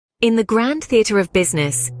In the grand theatre of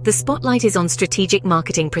business, the spotlight is on strategic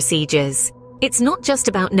marketing procedures. It's not just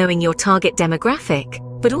about knowing your target demographic,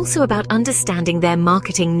 but also about understanding their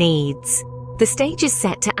marketing needs. The stage is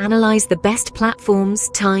set to analyze the best platforms,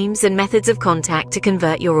 times, and methods of contact to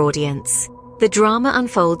convert your audience. The drama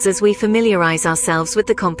unfolds as we familiarize ourselves with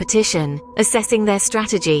the competition, assessing their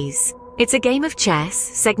strategies. It's a game of chess,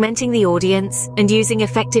 segmenting the audience, and using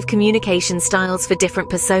effective communication styles for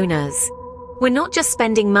different personas. We're not just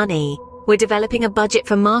spending money, we're developing a budget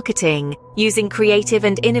for marketing, using creative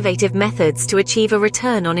and innovative methods to achieve a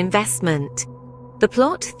return on investment. The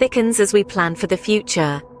plot thickens as we plan for the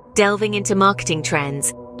future, delving into marketing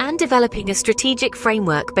trends and developing a strategic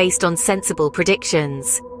framework based on sensible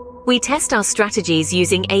predictions. We test our strategies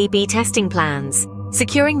using A/B testing plans,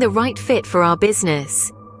 securing the right fit for our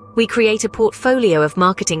business. We create a portfolio of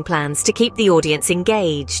marketing plans to keep the audience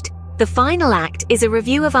engaged. The final act is a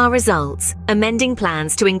review of our results, amending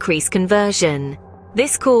plans to increase conversion.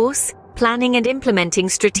 This course, Planning and Implementing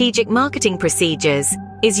Strategic Marketing Procedures,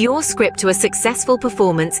 is your script to a successful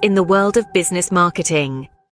performance in the world of business marketing.